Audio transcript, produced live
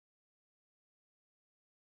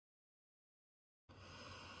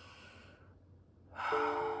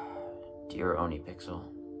Dear ohnePixel,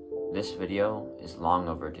 this video is long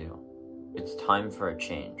overdue. It's time for a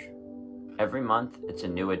change. Every month, it's a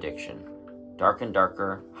new addiction. Dark and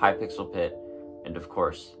Darker, Hypixel Pit, and of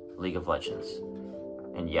course, League of Legends.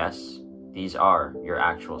 And yes, these are your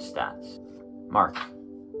actual stats. Mark,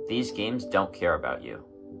 these games don't care about you.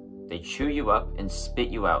 They chew you up and spit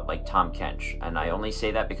you out like Tom Kench, and I only say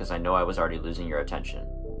that because I know I was already losing your attention.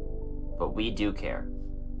 But we do care.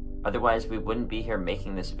 Otherwise, we wouldn't be here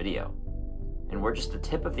making this video. And we're just the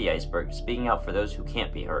tip of the iceberg, speaking out for those who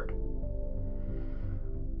can't be heard.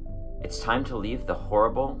 It's time to leave the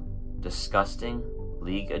horrible, disgusting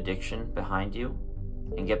League addiction behind you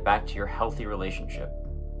and get back to your healthy relationship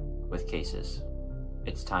with cases.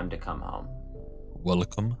 It's time to come home.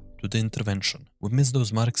 Welcome to the intervention. We miss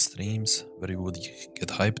those Mark streams where you would get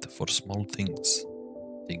hyped for small things.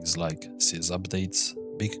 Things like CS updates,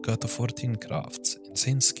 big cut of 14 crafts,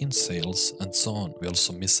 insane skin sales, and so on. We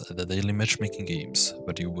also miss the daily matchmaking games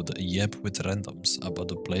where you would yap with randoms about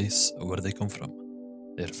the place where they come from,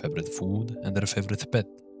 their favorite food and their favorite pet.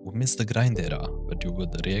 We miss the grind era where you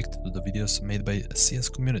would react to the videos made by a CS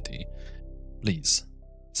community. Please,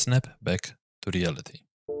 snap back to reality.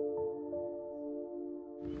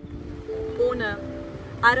 Dona,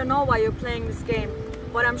 I don't know why you're playing this game,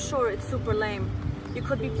 but I'm sure it's super lame. You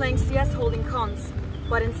could be playing CS holding cons,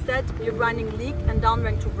 but instead you're grinding League and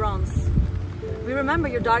downrank to bronze. We remember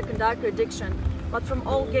your Dark and Darker addiction, but from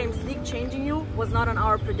old games, League changing you was not on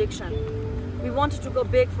our prediction. We wanted to go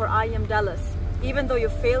big for I Am Dallas. Even though you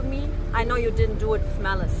failed me, I know you didn't do it with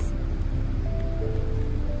malice.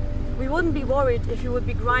 We wouldn't be worried if you would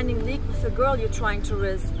be grinding League with a girl you're trying to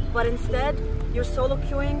riz, but instead, you're solo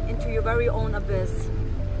queuing into your very own abyss.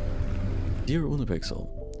 Dear ohnePixel,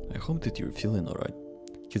 I hope that you're feeling alright,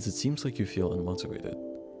 because it seems like you feel unmotivated.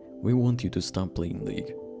 We want you to stop playing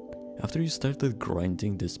League. After you started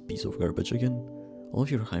grinding this piece of garbage again, all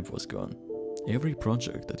of your hype was gone. Every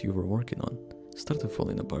project that you were working on started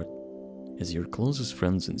falling apart. As your closest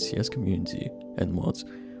friends in CS community and mods,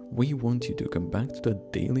 we want you to come back to the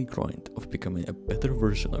daily grind of becoming a better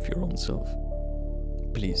version of your own self.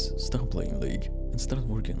 Please stop playing League and start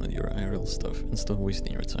working on your IRL stuff and stop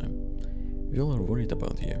wasting your time. We all are worried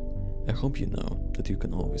about you. I hope you know that you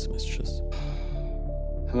can always message us.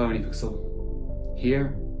 Hello ohnePixel.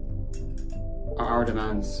 Here are our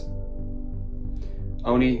demands.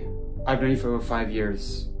 Oni, I've known you for over 5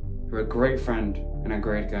 years. You're a great friend and a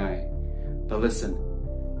great guy. But listen,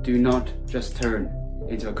 do not just turn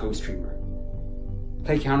into a co-streamer.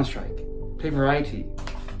 Play Counter-Strike, play Variety,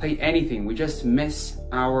 play anything. We just miss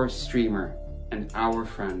our streamer and our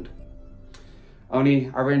friend.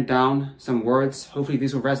 Oni, I've written down some words. Hopefully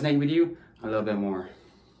these will resonate with you a little bit more.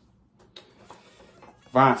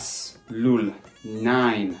 Was, lul,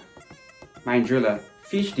 nein. Mein Driller,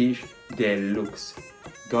 wichtig, deluxe.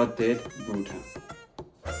 Gott did Buddha.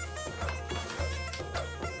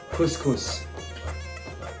 Couscous.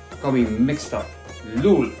 Got me mixed up.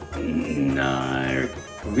 Lul. No.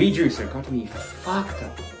 Rejuicer got me fucked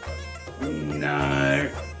up. No.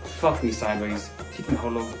 Fuck me sideways. Titan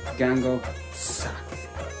Holo. Gango. Suck.